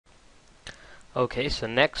Okay, so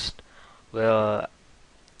next we'll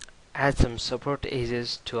add some support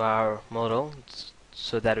edges to our model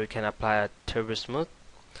so that we can apply a turbo smooth.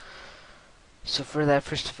 So for that,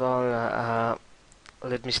 first of all,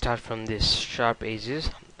 let me start from this sharp edges.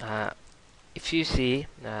 If you see,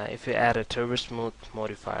 if you add a turbo smooth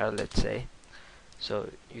modifier, let's say, so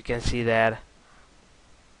you can see that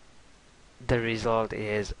the result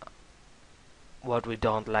is what we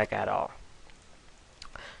don't like at all.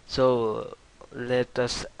 So let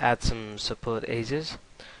us add some support edges.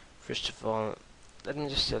 First of all, let me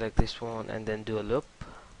just select this one and then do a loop.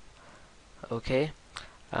 Okay.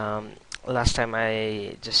 Last time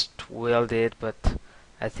I just weld it, but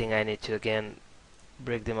I think I need to again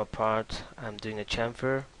break them apart. I'm doing a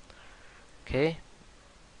chamfer. Okay.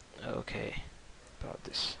 Okay. About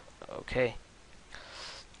this. Okay.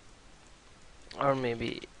 Or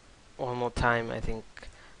maybe one more time. I think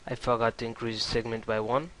I forgot to increase segment by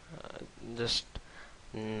 1. Just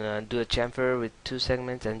do a chamfer with 2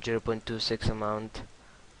 segments and 0.26 amount.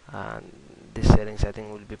 These settings I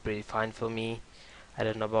think will be pretty fine for me. I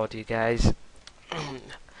don't know about you guys.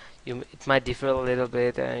 It might differ a little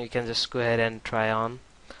bit, and you can just go ahead and try on.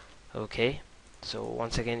 Okay. So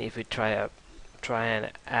once again, if we try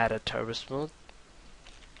and add a turbo smooth,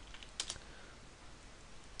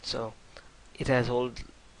 so it has hold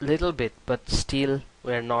little bit, but still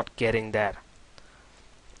we're not getting that.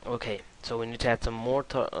 Okay, so we need to add some more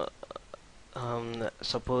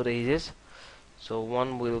support edges. So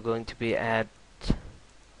one will going to be add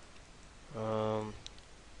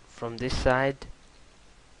from this side.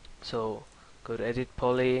 So go to edit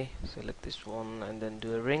poly, select this one and then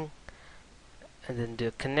do a ring and then do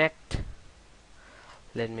a connect.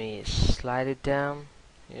 Let me slide it down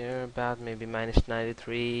here about maybe minus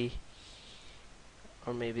 93,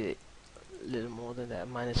 or maybe a little more than that,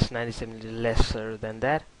 minus 97, a little lesser than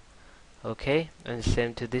that. Okay, and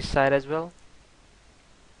same to this side as well.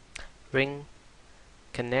 Ring,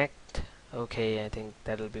 connect. Okay, I think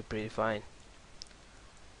that'll be pretty fine.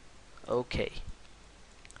 Okay.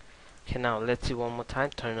 Okay, now let's see one more time.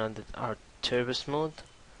 Turn on our turbo smooth.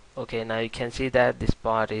 Okay, now you can see that this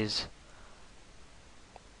part is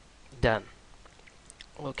done.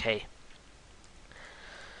 Okay.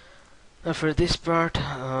 Now for this part,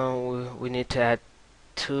 we need to add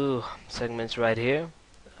 2 segments right here.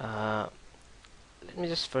 Let me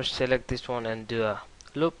just first select this one and do a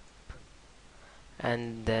loop,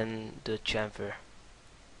 and then do a chamfer.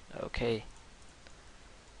 Okay,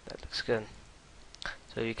 that looks good.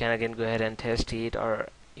 So you can again go ahead and test it, or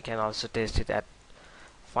you can also test it at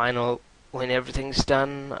final when everything's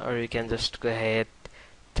done, or you can just go ahead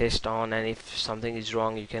test on, and if something is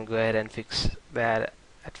wrong you can go ahead and fix that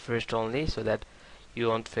at first only, so that you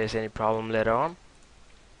won't face any problem later on.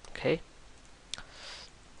 Okay,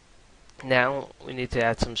 now we need to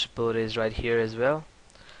add some support edges right here as well.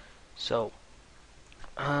 So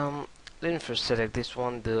let me first select this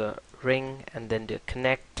one, do a ring and then do a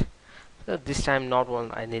connect. So this time not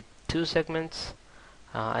one, I need 2 segments.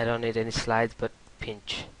 I don't need any slides, but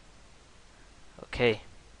pinch. Okay.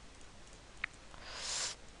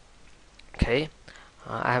 Okay.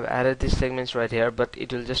 I have added these segments right here, but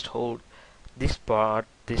it will just hold this part,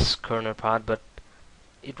 this corner part, but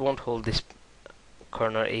it won't hold this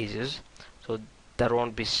corner edges. So that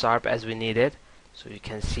won't be sharp as we need it. So you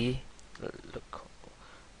can see, look,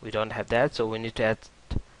 we don't have that. So we need to add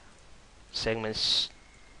segments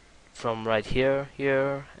from right here,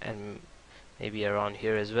 here, and maybe around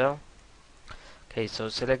here as well. Okay, so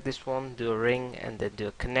select this one, do a ring and then do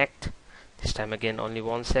a connect. This time again only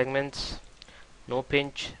 1 segment, no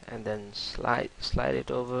pinch, and then slide it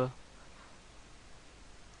over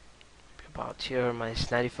about here, minus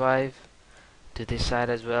 95. To this side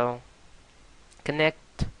as well,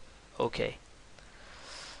 connect. Okay,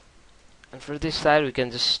 and for this side we can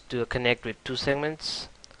just do a connect with 2 segments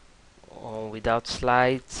without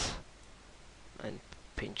slides and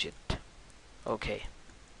pinch it. Okay,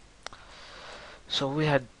 so we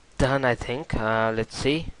are done, I think. Let's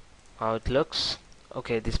see how it looks.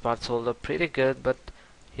 Okay, this part's hold up pretty good, but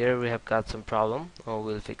here we have got some problem.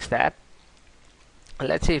 We'll fix that.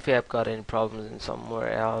 Let's see if we have got any problems in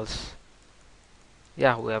somewhere else.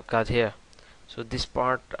 Yeah, we have got here. So this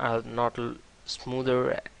part are not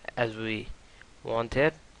smoother as we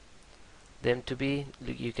wanted them to be.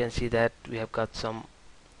 You can see that we have got some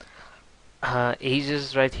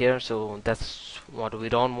edges right here, so that's what we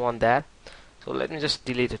don't want that. So let me just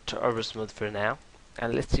delete it turbo smooth for now,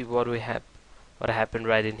 and let's see what we have, what happened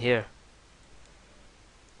right in here.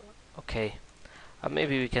 Okay,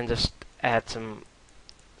 maybe we can just add some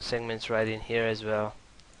segments right in here as well.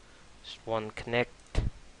 Just one connect,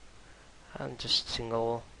 and just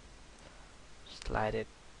single slide it.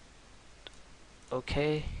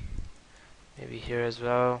 Okay, maybe here as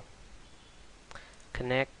well.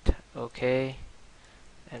 Connect. Okay,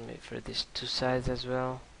 and maybe for these two sides as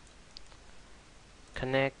well.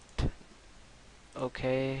 Connect.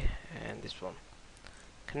 Okay, and this one.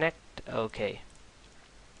 Connect. Okay.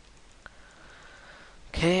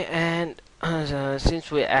 Okay, and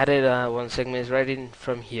since we added one segment right in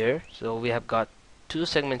from here, so we have got two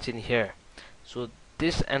segments in here. So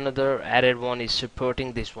this another added one is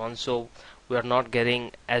supporting this one, so we are not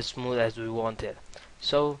getting as smooth as we wanted.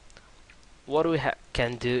 So what we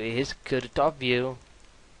can do is go to top view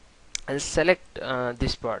and select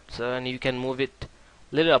this part. So and you can move it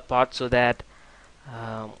a little apart so that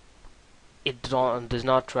um, it does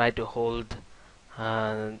not try to hold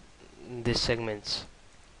these segments.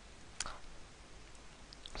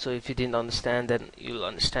 So if you didn't understand, then you'll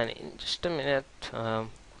understand in just a minute.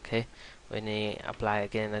 Okay, when you apply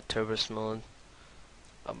again a turbo smooth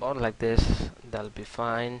about like this, that'll be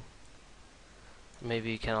fine.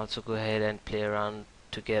 Maybe you can also go ahead and play around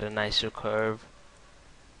to get a nicer curve.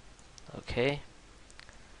 Okay,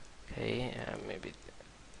 maybe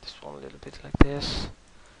this one a little bit like this,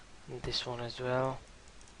 and this one as well.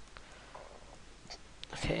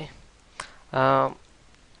 Okay,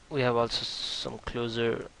 we have also some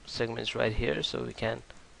closer segments right here, so we can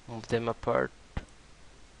move them apart.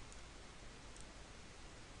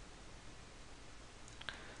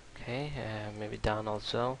 Okay, maybe down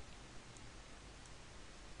also.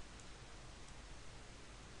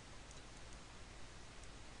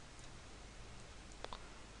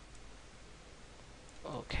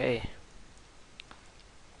 Okay.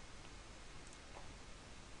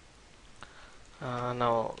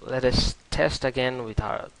 Now let us test again with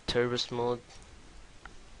our turbo smooth.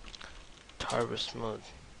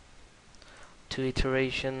 Two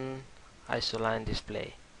iteration, isoline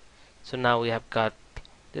display. So now we have got a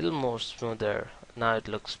little more smoother. Now it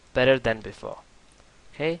looks better than before.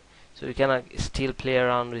 Okay, so we can still play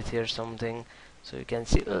around with here something. So you can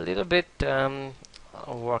see a little bit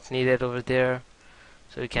work needed over there.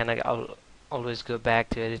 So you can always go back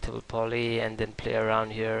to editable poly and then play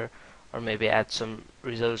around here, or maybe add some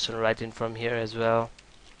resolution right in from here as well.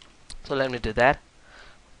 So let me do that.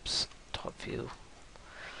 Oops, top view.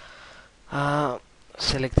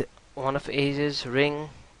 Select one of edges, ring.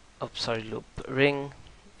 Loop, ring.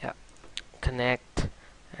 Yeah, connect,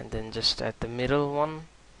 and then just at the middle one.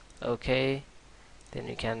 Okay, then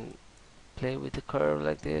you can play with the curve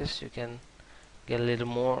like this. You can get a little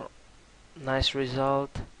more nice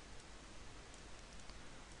result.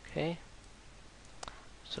 Okay,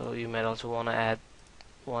 so you might also want to add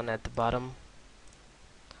one at the bottom.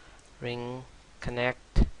 Ring,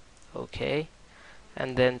 connect. Okay,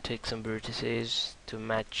 and then take some vertices to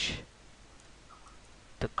match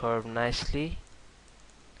the curve nicely.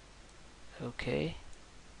 Okay,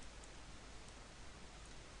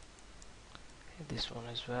 this one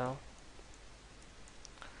as well.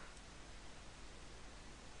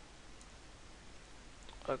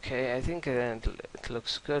 Okay, I think it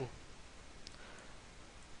looks good.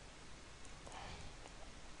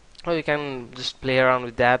 Or you can just play around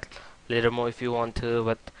with that later more if you want to,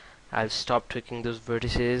 but I'll stop tweaking those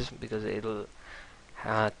vertices because it'll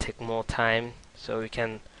take more time. So we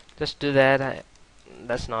can just do that.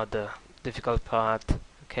 That's not the difficult part.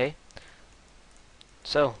 Okay,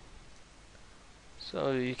 so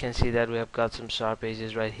you can see that we have got some sharp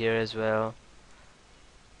edges right here as well.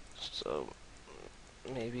 So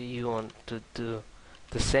maybe you want to do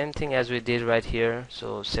the same thing as we did right here,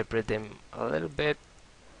 so separate them a little bit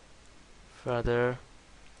further,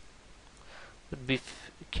 but be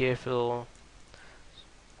careful,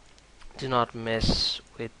 do not mess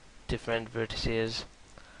with different vertices.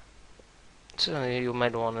 So you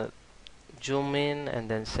might want to zoom in and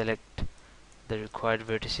then select the required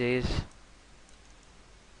vertices,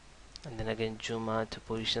 and then again zoom out to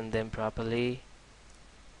position them properly.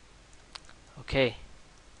 Okay,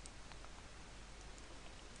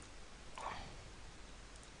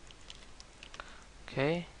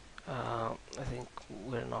 I think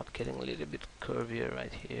we're not getting a little bit curvier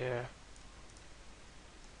right here.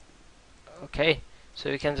 Okay, so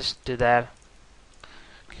we can just do that.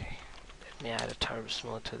 Okay, let me add a turbo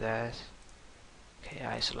smooth to that. Okay,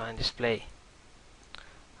 isoline display.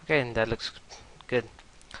 Okay, and that looks good.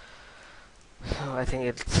 So I think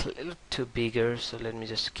it's a little too bigger, so let me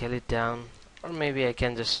just scale it down, or maybe I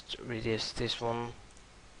can just reduce this one,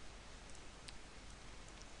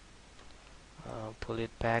 pull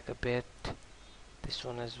it back a bit, this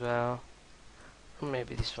one as well, or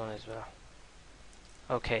maybe this one as well.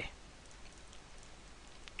 Okay,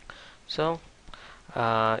 So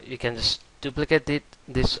you can just duplicate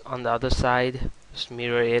this on the other side, just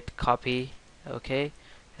mirror it, copy, okay,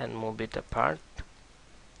 and move it apart.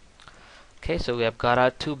 Okay, so we have got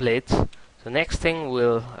our two blades. So next thing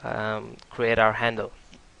we'll create our handle.